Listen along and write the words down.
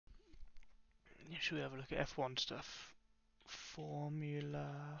should we have a look at F1 stuff? Formula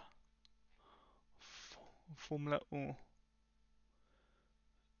oh.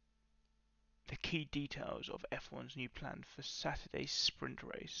 The key details of F1's new plan for Saturday's sprint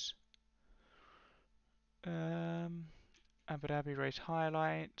race. Abu Dhabi race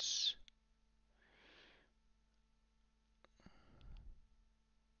highlights.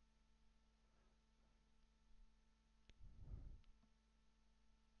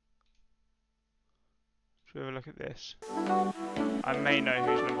 Should we have a look at this? I may know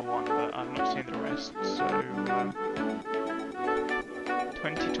who's number one, but I've not seen the rest. So,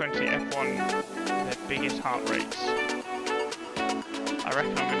 2020 F1, their biggest heart rates. I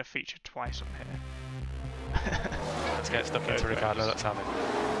reckon I'm going to feature twice on here. Let's get stuck into Ricardo, let's have it.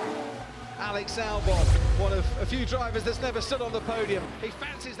 Alex Albon, one of a few drivers that's never stood on the podium. He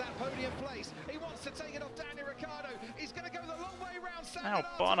fancies that podium place. He wants to take it off Daniel Ricciardo. He's going to go the long way round. Now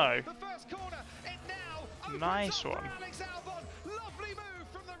Bono. The first corner. It now nice one. Alex Albon. Lovely move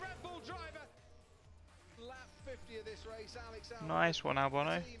from the Red Bull driver. Lap 50 of this race, Alex Albon. Nice one,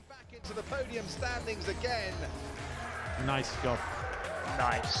 Albono. Back into the podium standings again. Nice job.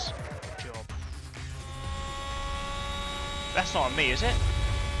 Nice job. That's not on me, is it?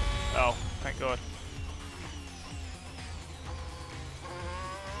 Oh, thank God.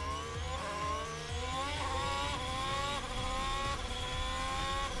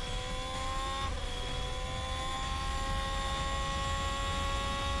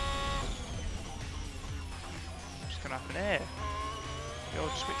 What's gonna happen here? The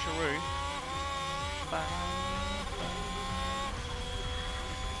old switcheroo. Bang.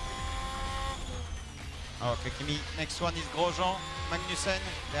 Okay, Kimi. Next one is Grosjean, Magnussen.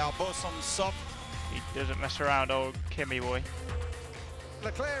 They are both on soft. He doesn't mess around, old Kimmy boy.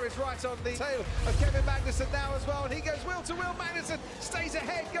 Leclerc is right on the tail of Kevin Magnussen now as well, and he goes wheel to wheel. Magnussen stays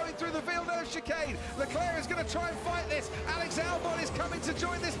ahead going through the Villeneuve chicane. Leclerc is going to try and fight this. Alex Albon is coming to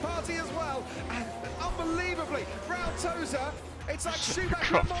join this party as well, and unbelievably, Raul Tozer. It's like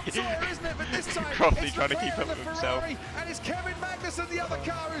Schumacher and Montoya, isn't it? But this time, it's trying to keep up with himself. And it's Kevin Magnussen, the other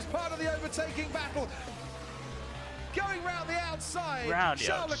car, who's part of the overtaking battle. Going round the outside,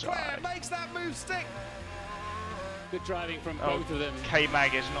 Charles Leclerc makes that move stick. Good driving from both of them.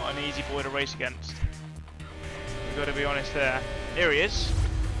 K-Mag is not an easy boy to race against. We've got to be honest there. Here he is.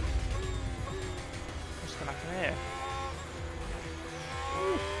 What's going to happen here?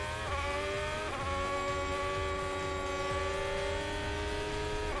 Ooh.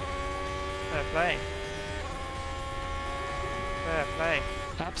 Fair play. Fair play.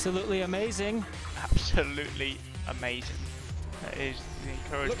 Absolutely amazing. Absolutely amazing. That is the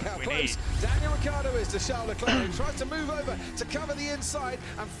encouragement we need. Daniel Ricciardo is to Charles Leclerc, who tries to move over to cover the inside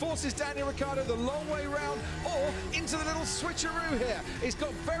and forces Daniel Ricciardo the long way round or into the little switcheroo here. He's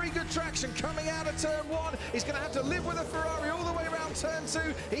got very good traction coming out of turn one. He's going to have to live with a Ferrari all the way around turn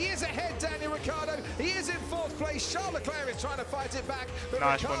two. He is ahead, Daniel Ricciardo. He is in fourth place. Charles Leclerc is trying to fight it back, but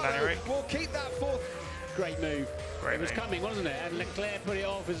nice Ricciardo one, Danny will keep that fourth. Great move. Great it was move. coming, wasn't it? And Leclerc put it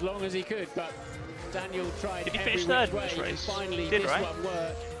off as long as he could, but Daniel tried. Did he every finish third which way, in this race? and finally Did, this right? one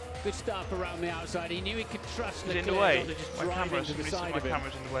worked. Good stuff around the outside. He knew he could trust He's Leclerc in the way. not to just My drive camera's, into the side of him.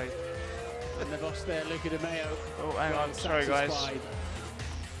 in the way. And the boss there, Luca De Meo. Oh, hang on. Sorry, guys.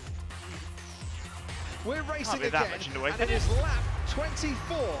 We're racing Can't be again, that much in the way. and it is lap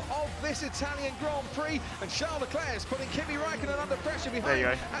 24 of this Italian Grand Prix, and Charles Leclerc is putting Kimi Raikkonen under pressure behind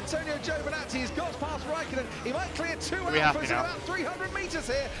Antonio Giovinazzi. He's got past Raikkonen. He might clear two Alphas in about 300 metres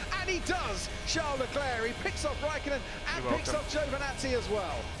here, and he does. Charles Leclerc, he picks off Raikkonen and picks off Giovinazzi as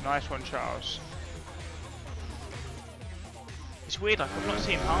well. Nice one, Charles. It's weird, like I've not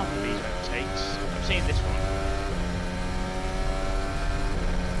seen half of these overtakes. I've seen this one.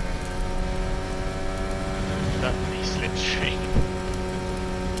 Lovely slipstream.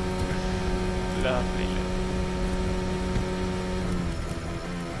 Lovely.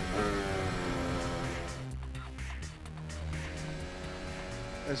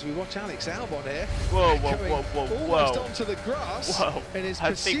 As we watch Alex Albon here, almost onto the grass in his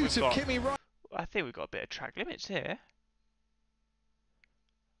pursuit of Kimi Raikkonen. I think we've got a bit of track limits here.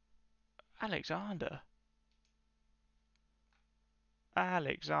 Alexander.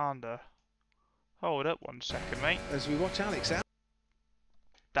 Hold up 1 second, mate. As we watch Alex Albon.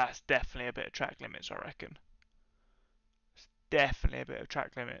 That's definitely a bit of track limits, I reckon. It's definitely a bit of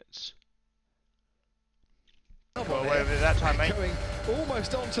track limits. Got away with it that time, mate. Going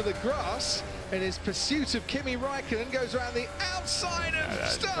almost onto the grass in his pursuit of Kimi Raikkonen, goes around the outside of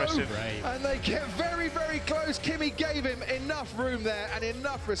Stowe, and they get very, very close. Kimi gave him enough room there and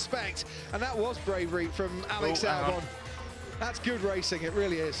enough respect, and that was bravery from Alex Albon. That's good racing, it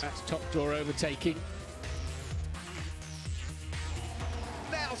really is. That's top door overtaking.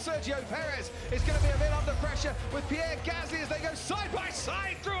 Now Sergio Perez is going to be a bit under pressure with Pierre Gasly as they go side by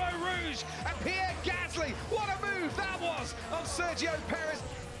side through Eau Rouge. And Pierre Gasly, what a move that was on Sergio Perez.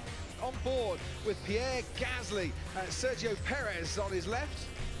 On board with Pierre Gasly, Sergio Perez on his left.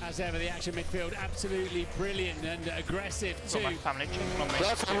 As ever, the Action midfield absolutely brilliant and aggressive too. Got my family checking on me.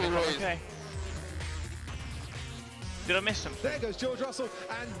 Okay. Did I miss something? There goes George Russell,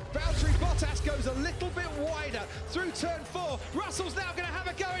 and Valtteri Bottas goes a little bit wider through turn 4. Russell's now going to have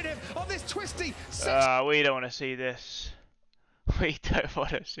a go at him on this twisty section. We don't want to see this. We don't want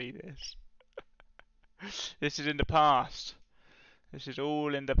to see this. This is in the past. This is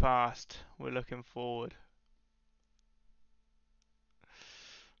all in the past. We're looking forward.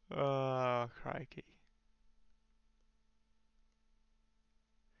 Oh, crikey.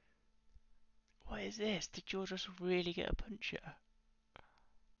 What is this? Did George Russell really get a puncture?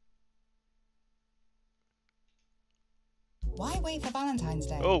 Why wait for Valentine's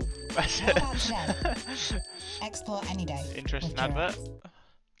Day? Oh, How about today? Explore any day. interesting with advert. Durex.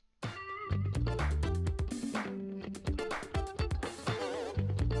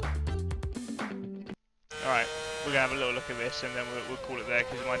 Alright, we're going to have a little look at this and then we'll call it there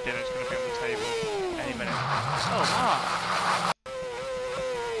because my dinner's going to be on the table any minute. Oh, Mark!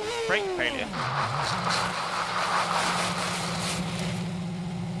 Brake failure.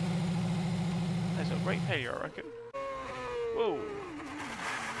 There's a brake failure, I reckon. Whoa!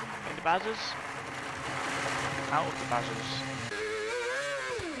 In the Bazzers? Out of the Bazzers.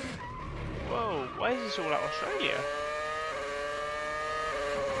 Whoa, why is this all out of Australia?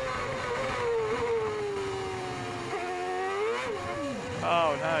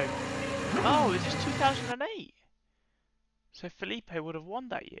 Oh no. Oh, is this 2008? So Felipe would have won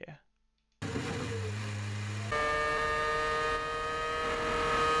that year.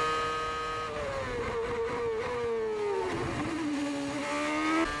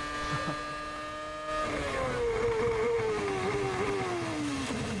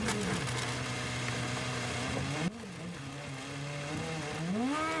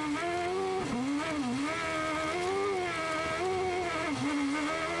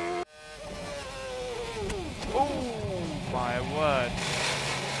 My word.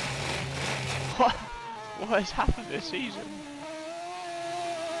 What has happened this season?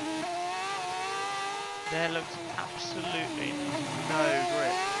 There looks absolutely no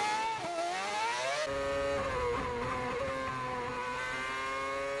grip.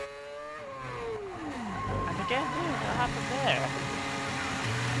 And again, what happened there?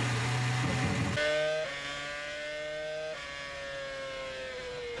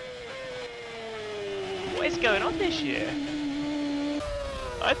 What is going on this year?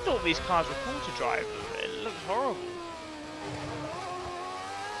 I thought these cars were cool to drive, but it looks horrible.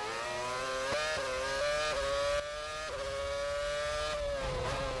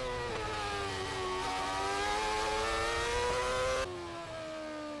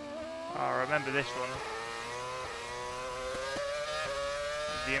 I remember this one.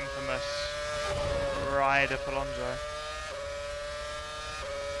 The infamous Ryder Alonso.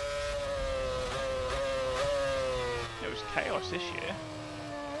 It was chaos this year.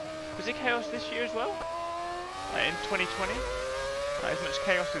 Was it chaos this year as well? Like in 2020? Like as much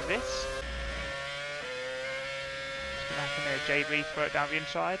chaos as this? What's gonna happen here? JB throw it down the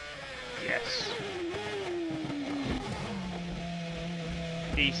inside? Yes.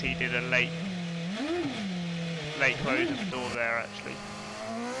 DC did a late close of the door there actually.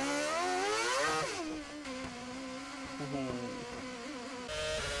 Ooh.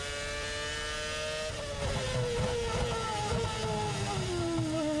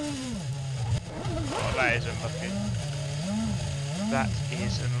 Oh, that is unlucky. That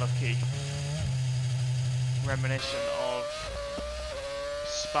is unlucky. Reminiscent of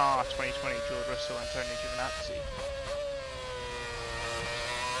Spa 2020, George Russell and Antonio Giovinazzi.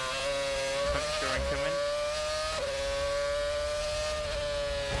 Puncture incoming.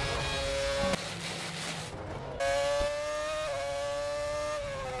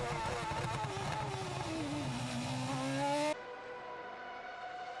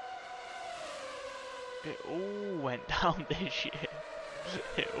 It all went down this year.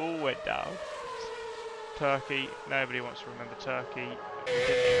 It all went down. Turkey, nobody wants to remember Turkey. We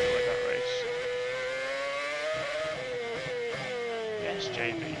didn't enjoy that race. Yes,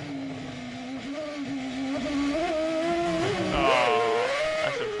 JB. Oh,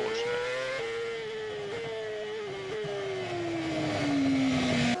 that's unfortunate.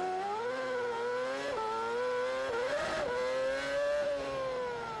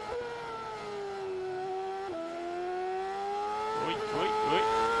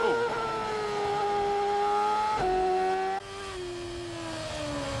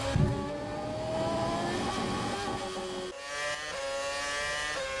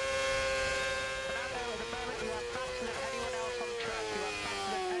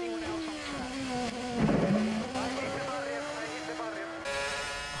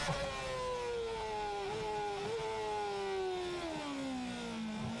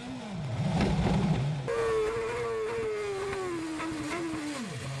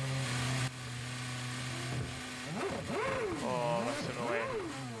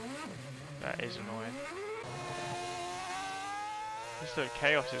 absolute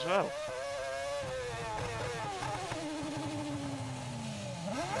chaos as well.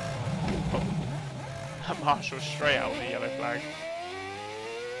 That Marshall straight out with the yellow flag.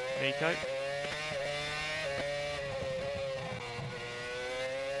 Nico.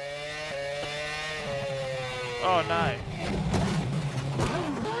 Oh no.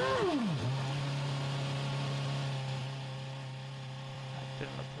 That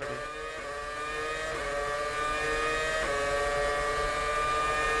didn't look pretty.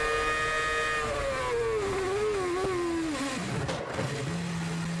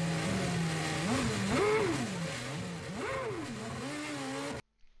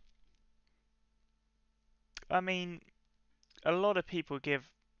 I mean, a lot of people give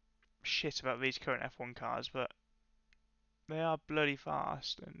shit about these current F1 cars, but they are bloody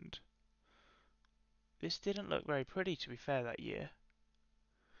fast, and this didn't look very pretty, to be fair, that year.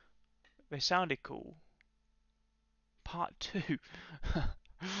 They sounded cool. Part 2.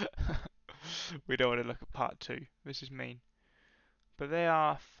 We don't want to look at part 2. This is mean. But they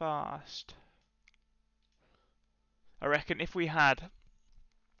are fast. I reckon if we had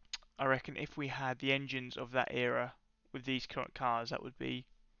the engines of that era with these current cars, that would be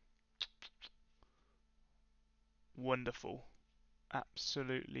wonderful.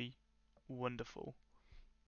 Absolutely wonderful.